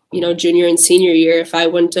 my, junior and senior year. If I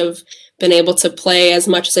wouldn't have been able to play as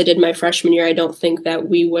much as I did my freshman year, I don't think that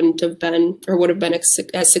we wouldn't have been or would have been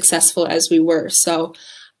as successful as we were. So,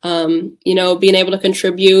 being able to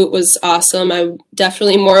contribute was awesome. I'm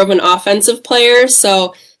definitely more of an offensive player,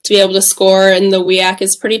 so to be able to score in the WIAC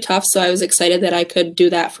is pretty tough. So I was excited that I could do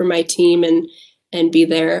that for my team and be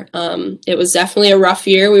there. It was definitely a rough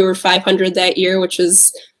year. We were 500 that year, which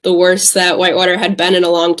was the worst that Whitewater had been in a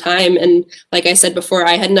long time. And like I said before,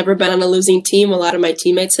 I had never been on a losing team. A lot of my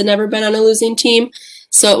teammates had never been on a losing team.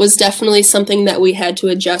 So it was definitely something that we had to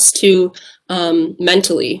adjust to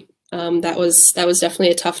mentally. That was definitely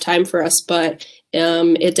a tough time for us, but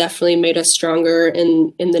it definitely made us stronger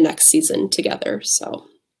in the next season together. So.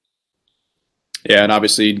 Yeah, and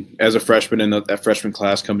obviously as a freshman in that freshman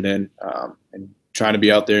class coming in and trying to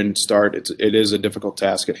be out there and start, it is a difficult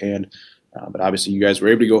task at hand. But obviously you guys were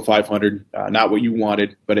able to go 500, not what you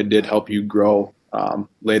wanted, but it did help you grow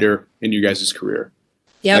later in your guys' career.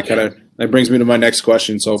 Yeah. That brings me to my next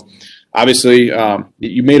question. So obviously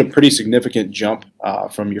you made a pretty significant jump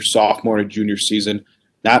from your sophomore to junior season,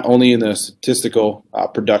 not only in the statistical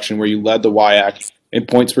production where you led the WIAC in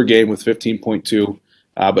points per game with 15.2,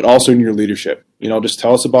 but also in your leadership. Just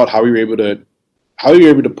tell us about how you were able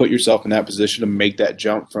to put yourself in that position to make that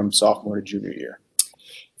jump from sophomore to junior year.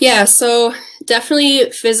 Yeah, so definitely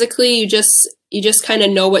physically, you just kind of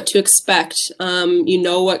know what to expect. You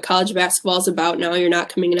know what college basketball is about now. You're not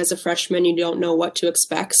coming in as a freshman. You don't know what to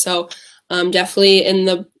expect. So definitely in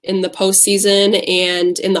the postseason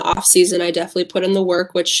and in the off season, I definitely put in the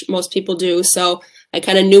work, which most people do. So I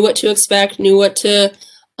kind of knew what to expect, knew what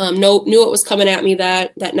was coming at me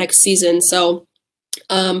that next season. So,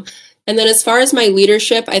 and then as far as my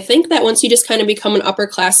leadership, I think that once you just kind of become an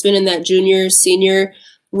upperclassman in that junior, senior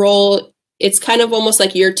role, it's kind of almost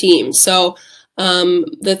like your team. So,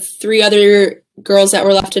 the 3 other girls that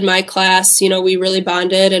were left in my class, we really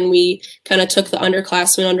bonded and we kind of took the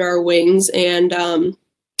underclassmen under our wings and,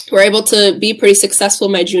 were able to be pretty successful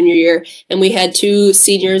my junior year. And we had 2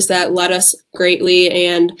 seniors that led us greatly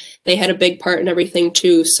and they had a big part in everything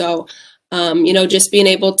too. So, just being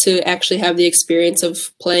able to actually have the experience of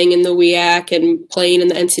playing in the WIAC and playing in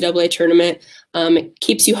the NCAA tournament, it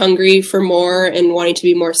keeps you hungry for more and wanting to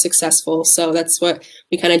be more successful. So that's what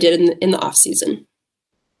we kind of did in the off season.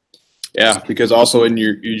 Yeah, because also in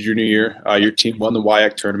your junior year, your team won the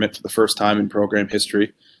WIAC tournament for the first time in program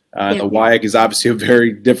history. The WIAC is obviously a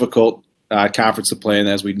very difficult conference to play in,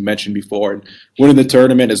 as we mentioned before. And winning the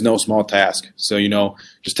tournament is no small task. So,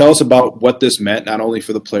 just tell us about what this meant, not only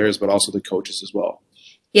for the players, but also the coaches as well.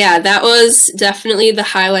 Yeah, that was definitely the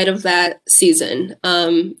highlight of that season.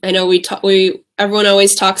 I know everyone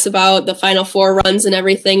always talks about the Final Four runs and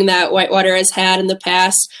everything that Whitewater has had in the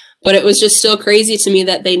past, but it was just still crazy to me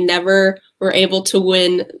that they never were able to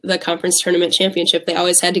win the conference tournament championship. They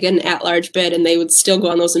always had to get an at-large bid, and they would still go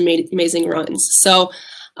on those amazing runs. So,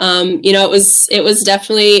 it was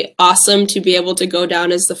definitely awesome to be able to go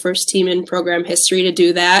down as the first team in program history to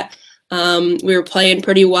do that. We were playing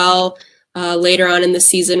pretty well later on in the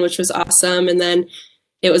season, which was awesome. And then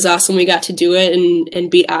it was awesome we got to do it and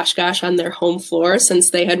beat Oshkosh on their home floor, since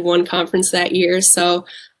they had won conference that year. So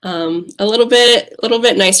a little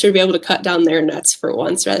bit nicer to be able to cut down their nets for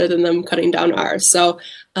once rather than them cutting down ours. So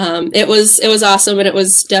it was awesome, and it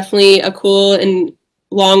was definitely a cool and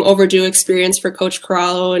long overdue experience for Coach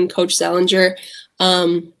Corallo and Coach Zellinger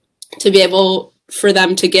to be able for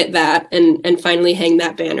them to get that and finally hang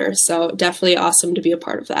that banner. So definitely awesome to be a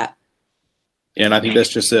part of that. And I think that's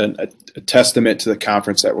just a testament to the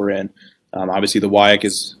conference that we're in. Obviously, the WIAC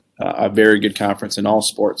is a very good conference in all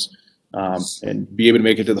sports. And be able to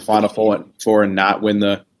make it to the Final Four and not win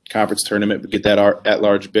the conference tournament, but get that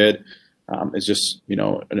at-large bid is just,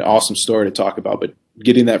 an awesome story to talk about. But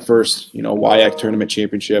getting that first, WIAC tournament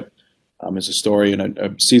championship is a story and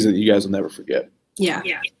a season that you guys will never forget. Yeah.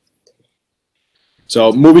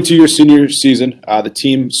 So moving to your senior season, the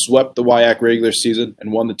team swept the WIAC regular season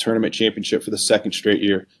and won the tournament championship for the second straight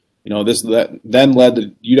year. This then led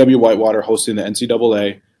to UW-Whitewater hosting the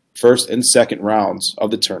NCAA first and second rounds of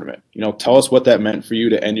the tournament. Tell us what that meant for you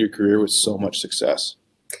to end your career with so much success.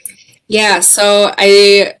 Yeah, so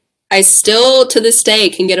I still to this day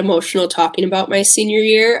can get emotional talking about my senior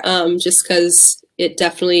year, just because it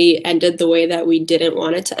definitely ended the way that we didn't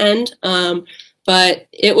want it to end. But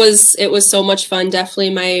it was so much fun. Definitely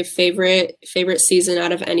my favorite season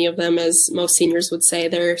out of any of them, as most seniors would say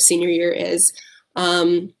their senior year is.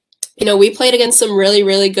 We played against some really,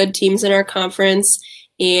 really good teams in our conference,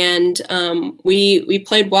 and we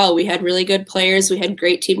played well. We had really good players. We had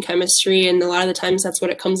great team chemistry, and a lot of the times that's what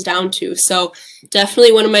it comes down to. So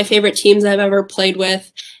definitely one of my favorite teams I've ever played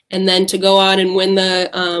with. And then to go on and win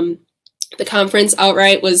the conference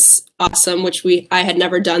outright was awesome, which I had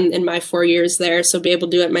never done in my 4 years there. So be able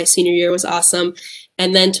to do it my senior year was awesome.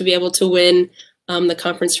 And then to be able to win the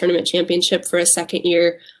conference tournament championship for a second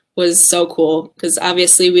year was so cool, because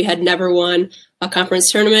obviously we had never won a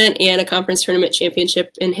conference tournament and a conference tournament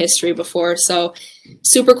championship in history before. So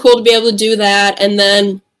super cool to be able to do that. And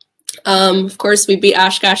then, of course, we beat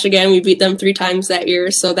Oshkosh again. We beat them 3 times that year.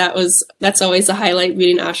 So that's always a highlight,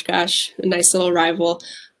 beating Oshkosh, a nice little rival.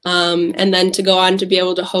 And then to go on to be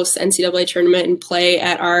able to host the NCAA tournament and play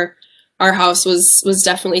at our house was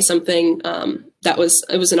definitely something it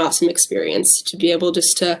was an awesome experience. To be able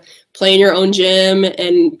just to play in your own gym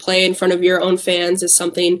and play in front of your own fans is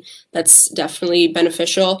something that's definitely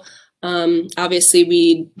beneficial. Obviously,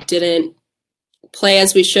 we didn't play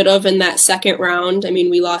as we should have in that second round. I mean,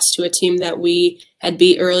 we lost to a team that we had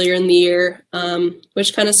beat earlier in the year,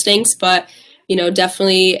 which kind of stinks, but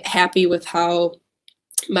definitely happy with how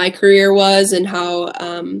my career was and how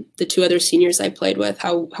the 2 other seniors I played with,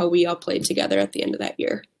 how we all played together at the end of that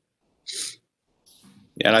year.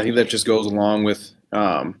 Yeah, and I think that just goes along with,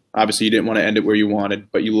 obviously you didn't want to end it where you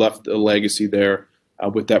wanted, but you left a legacy there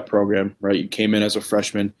with that program, right? You came in as a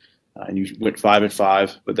freshman and you went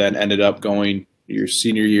 5-5, but then ended up going your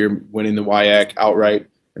senior year, winning the WIAC outright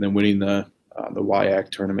and then winning the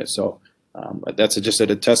WIAC tournament. So that's just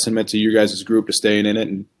a testament to you guys' group to staying in it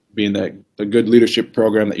and being the good leadership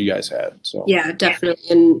program that you guys had. So yeah, definitely.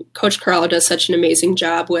 And Coach Corallo does such an amazing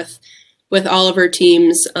job with all of our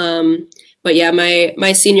teams. But yeah,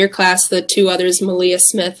 my senior class, the 2 others, Malia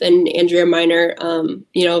Smith and Andrea Miner,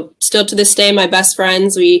 still to this day, my best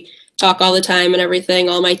friends. We talk all the time and everything,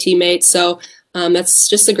 all my teammates. So that's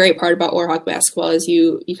just the great part about Warhawk basketball is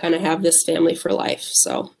you kind of have this family for life.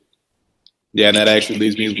 So yeah, and that actually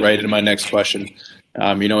leads me right into my next question.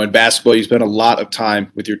 In basketball, you spend a lot of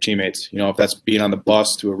time with your teammates, if that's being on the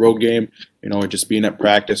bus to a road game, or just being at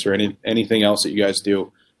practice or anything else that you guys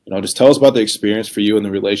do. Just tell us about the experience for you and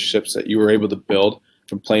the relationships that you were able to build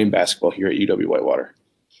from playing basketball here at UW-Whitewater.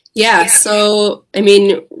 Yeah, so, I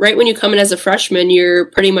mean, right when you come in as a freshman, you're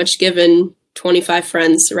pretty much given 25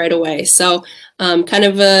 friends right away. So kind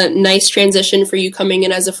of a nice transition for you coming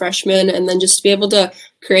in as a freshman, and then just to be able to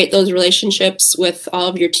create those relationships with all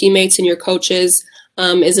of your teammates and your coaches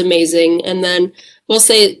is amazing. And then we'll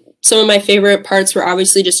say some of my favorite parts were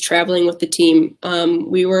obviously just traveling with the team.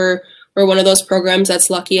 We were we're one of those programs that's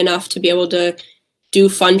lucky enough to be able to do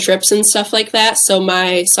fun trips and stuff like that. So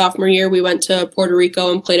my sophomore year, we went to Puerto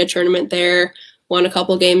Rico and played a tournament there, won a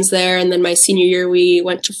couple games there. And then my senior year, we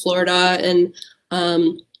went to Florida and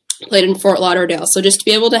played in Fort Lauderdale. So just to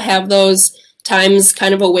be able to have those times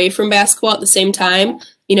kind of away from basketball at the same time,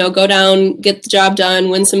 go down, get the job done,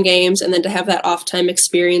 win some games, and then to have that off time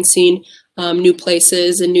experiencing new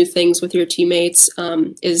places and new things with your teammates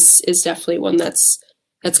is definitely one that's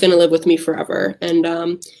going to live with me forever.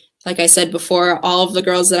 And like I said before, all of the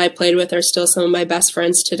girls that I played with are still some of my best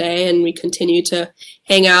friends today, and we continue to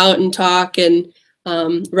hang out and talk and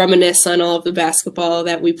reminisce on all of the basketball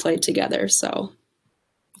that we played together. So.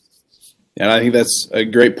 And I think that's a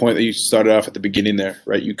great point that you started off at the beginning there,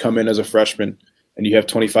 right? You come in as a freshman and you have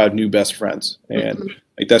 25 new best friends. And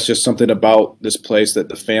like that's just something about this place, that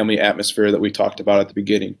the family atmosphere that we talked about at the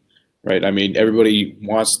beginning, right? I mean, everybody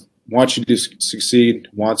wants you to succeed,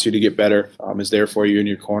 wants you to get better, is there for you in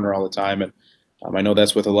your corner all the time. And I know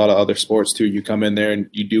that's with a lot of other sports too. You come in there and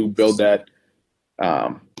you do build that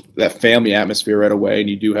family atmosphere right away, and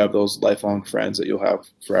you do have those lifelong friends that you'll have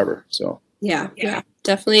forever. So yeah.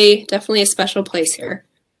 Definitely a special place here.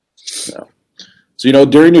 Yeah. So,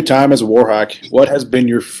 during your time as a Warhawk, what has been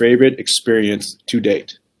your favorite experience to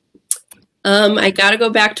date? I got to go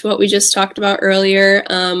back to what we just talked about earlier,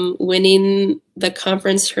 winning the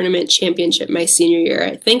conference tournament championship my senior year.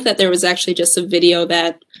 I think that there was actually just a video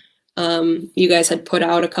that you guys had put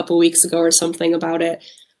out a couple weeks ago or something about it.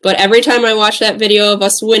 But every time I watch that video of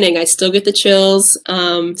us winning, I still get the chills.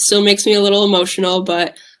 Still makes me a little emotional,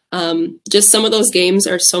 but just some of those games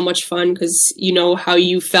are so much fun because you know how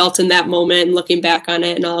you felt in that moment and looking back on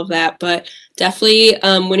it and all of that. But definitely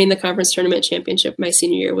winning the conference tournament championship my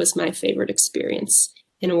senior year was my favorite experience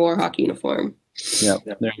in a Warhawk uniform. Yeah,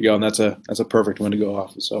 there you go. And that's a perfect one to go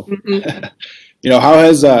off. So, how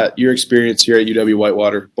has your experience here at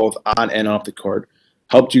UW-Whitewater, both on and off the court,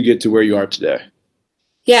 helped you get to where you are today?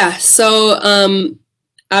 Yeah, so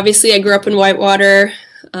obviously I grew up in Whitewater.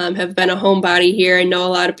 Have been a homebody here. I know a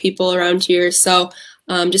lot of people around here. So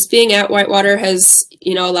just being at Whitewater has,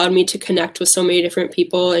 allowed me to connect with so many different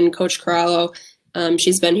people. And Coach Corallo,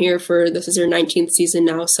 she's been here this is her 19th season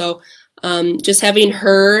now. So just having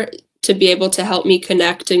her to be able to help me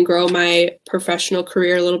connect and grow my professional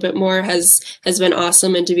career a little bit more has been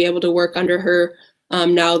awesome. And to be able to work under her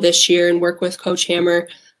now this year and work with Coach Hammer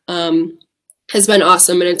has been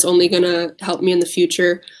awesome. And it's only going to help me in the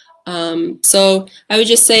future. So I would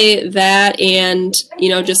just say that, and,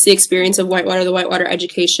 just the experience of Whitewater, the Whitewater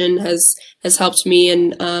education has helped me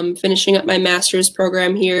in finishing up my master's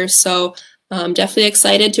program here. So definitely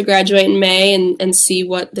excited to graduate in May and see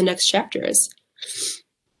what the next chapter is.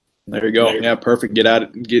 There you go. Yeah, perfect.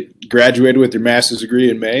 Get graduated with your master's degree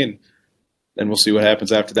in May, and then we'll see what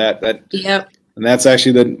happens after that. Yep. And that's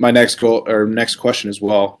actually my next goal or next question as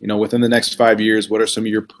well. Within the next 5 years, what are some of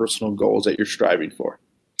your personal goals that you're striving for?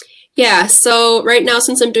 Yeah, so right now,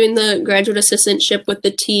 since I'm doing the graduate assistantship with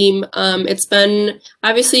the team, it's been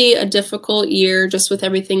obviously a difficult year just with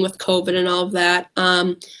everything with COVID and all of that.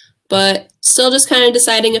 But still just kind of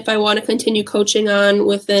deciding if I want to continue coaching on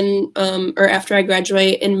within or after I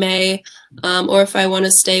graduate in May, or if I want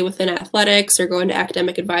to stay within athletics or go into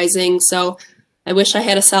academic advising. So I wish I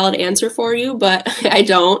had a solid answer for you, but I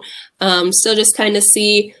don't. Still just kind of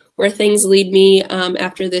see where things lead me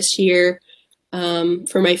after this year.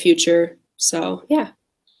 For my future. So, yeah.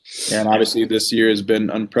 And obviously this year has been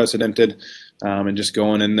unprecedented, and just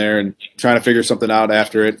going in there and trying to figure something out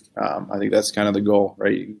after it. I think that's kind of the goal,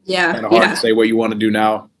 right? Yeah. Kind of hard to say what you want to do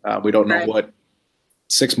now. We don't know Right. what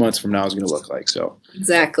 6 months from now is going to look like. So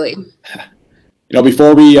Exactly.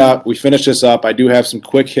 Before we finish this up, I do have some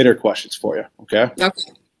quick hitter questions for you. Okay.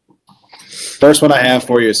 Okay. First one I have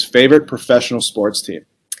for you is favorite professional sports team.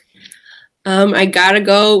 I gotta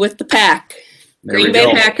go with the Pack. There Green we Bay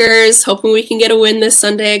go. Packers, hoping we can get a win this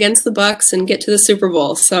Sunday against the Bucks and get to the Super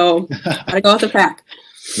Bowl. So, gotta go with the Pack.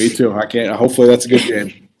 Me too. Hopefully that's a good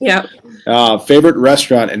game. Yeah. Favorite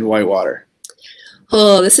restaurant in Whitewater.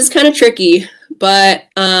 Oh, this is kind of tricky, but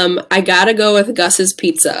I gotta go with Gus's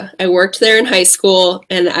Pizza. I worked there in high school,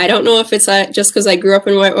 and I don't know if it's just because I grew up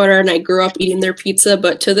in Whitewater and I grew up eating their pizza,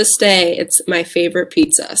 but to this day, it's my favorite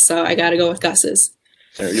pizza. So I gotta go with Gus's.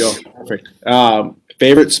 There you go. Perfect.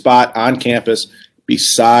 Favorite spot on campus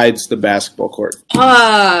besides the basketball court.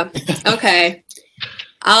 Okay.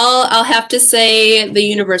 I'll have to say the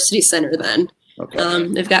University Center then. Okay.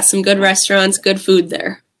 They've got some good restaurants, good food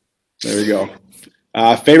there. There we go.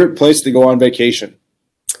 Favorite place to go on vacation.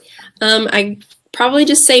 I probably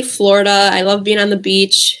just say Florida. I love being on the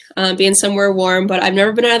beach, being somewhere warm, but I've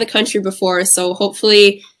never been out of the country before, so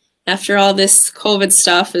hopefully after all this COVID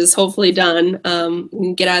stuff is hopefully done, we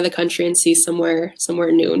can get out of the country and see somewhere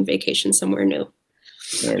new and vacation somewhere new.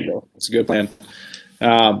 There you go. That's a good plan.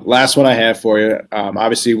 Last one I have for you.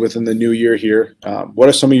 Obviously, within the new year here, what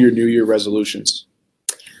are some of your New Year resolutions?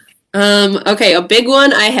 Okay, a big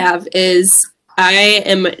one I have is I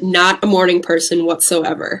am not a morning person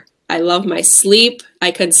whatsoever. I love my sleep.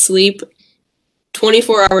 I could sleep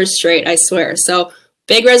 24 hours straight, I swear. So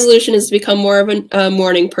big resolution is to become more of a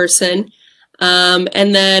morning person.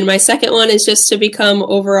 And then my second one is just to become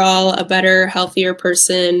overall a better, healthier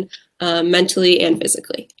person, mentally and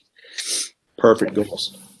physically. Perfect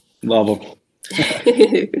goals. Love them.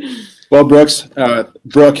 Well,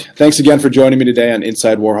 Brooke, thanks again for joining me today on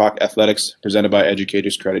Inside Warhawk Athletics, presented by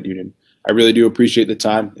Educators Credit Union. I really do appreciate the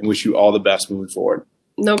time and wish you all the best moving forward.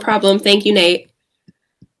 No problem. Thank you, Nate.